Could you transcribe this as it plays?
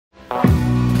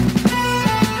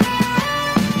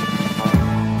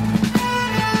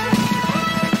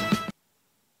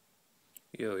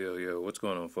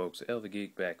going on, folks?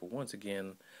 ELTheGeek back once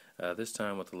again, this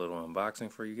time with a little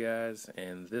unboxing for you guys.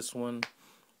 And this one,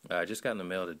 I just got in the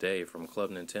mail today from Club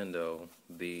Nintendo,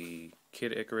 the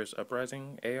Kid Icarus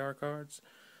Uprising AR cards.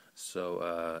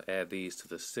 So add these to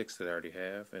the 6 that I already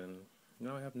have, and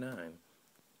now I have 9.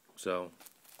 So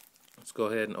let's go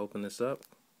ahead and open this up.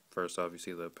 First off, you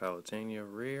see the Palutena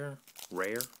rare.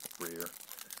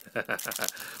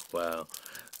 Wow.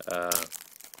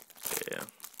 Yeah.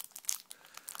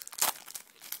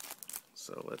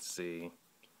 So let's see.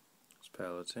 It's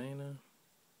Palutena,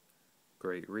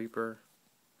 Great Reaper,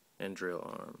 and Drill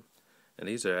Arm. And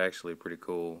these are actually pretty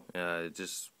cool.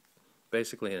 Just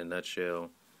basically in a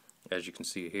nutshell, as you can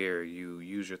see here, you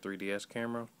use your 3DS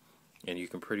camera, and you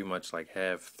can pretty much like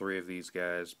have 3 of these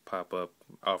guys pop up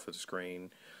off of the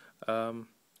screen and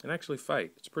actually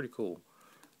fight. It's pretty cool.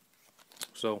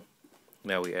 So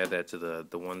now we add that to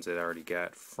the ones that I already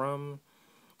got from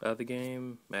the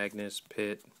game: Magnus,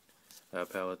 Pit,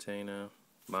 Palutena,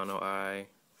 Mono Eye,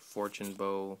 Fortune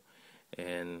Bow,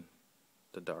 and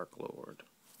the Dark Lord.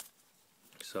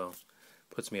 So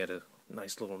puts me at a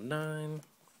nice little 9.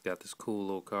 Got this cool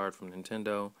little card from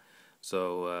Nintendo.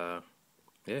 So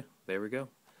yeah, there we go.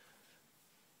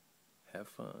 Have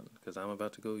fun, because I'm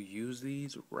about to go use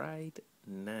these right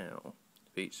now.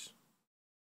 Peace.